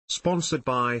Sponsored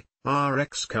by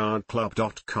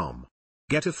RxCardClub.com.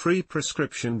 Get a free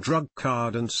prescription drug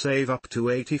card and save up to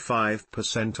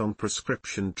 85% on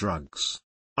prescription drugs.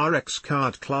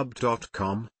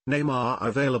 RxCardClub.com. Neymar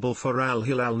available for Al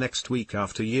Hilal next week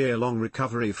after year-long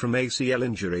recovery from ACL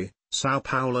injury. Sao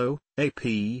Paulo,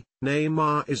 AP.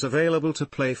 Neymar is available to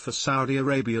play for Saudi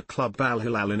Arabia club Al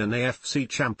Hilal in an AFC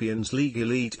Champions League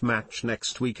elite match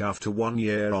next week after 1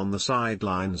 year on the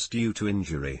sidelines due to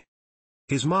injury.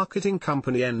 His marketing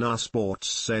company NR Sports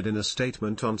said in a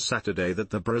statement on Saturday that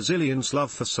the Brazilian's love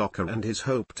for soccer and his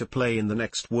hope to play in the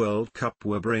next World Cup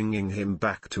were bringing him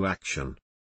back to action.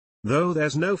 Though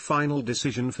there's no final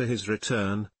decision for his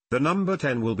return, the number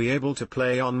 10 will be able to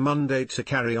play on Monday to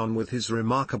carry on with his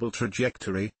remarkable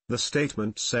trajectory, the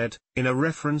statement said, in a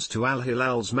reference to Al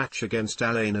Hilal's match against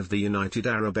Al Ain of the United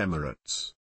Arab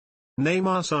Emirates.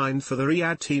 Neymar signed for the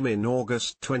Riyadh team in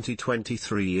August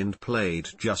 2023 and played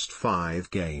just 5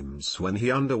 games when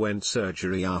he underwent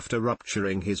surgery after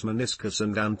rupturing his meniscus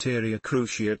and anterior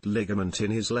cruciate ligament in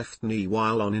his left knee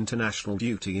while on international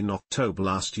duty in October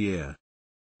last year.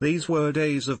 These were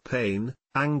days of pain,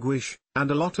 anguish,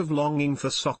 and a lot of longing for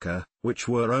soccer, which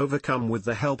were overcome with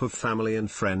the help of family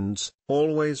and friends,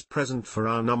 always present for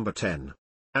our number 10.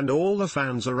 And all the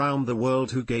fans around the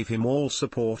world who gave him all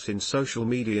support in social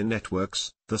media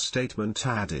networks, the statement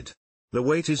added. The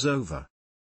wait is over.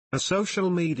 A social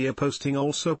media posting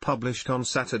also published on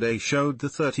Saturday showed the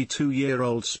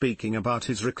 32-year-old speaking about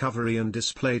his recovery and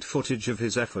displayed footage of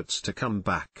his efforts to come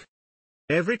back.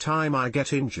 Every time I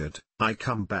get injured, I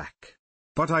come back.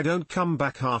 But I don't come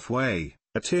back halfway,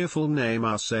 a tearful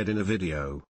Neymar said in a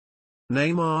video.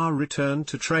 Neymar returned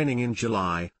to training in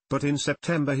July, but in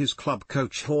September his club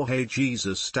coach Jorge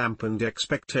Jesus dampened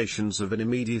expectations of an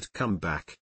immediate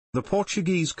comeback. The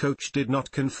Portuguese coach did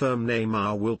not confirm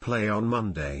Neymar will play on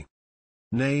Monday.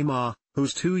 Neymar,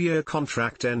 whose 2-year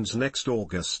contract ends next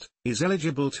August, is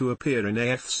eligible to appear in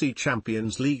AFC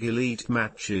Champions League elite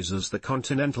matches as the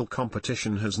continental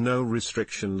competition has no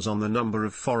restrictions on the number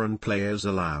of foreign players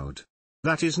allowed.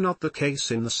 That is not the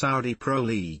case in the Saudi Pro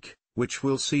League, which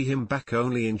will see him back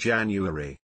only in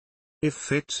January. If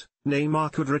fit,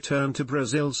 Neymar could return to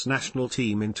Brazil's national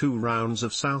team in 2 rounds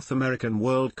of South American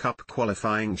World Cup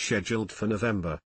qualifying scheduled for November.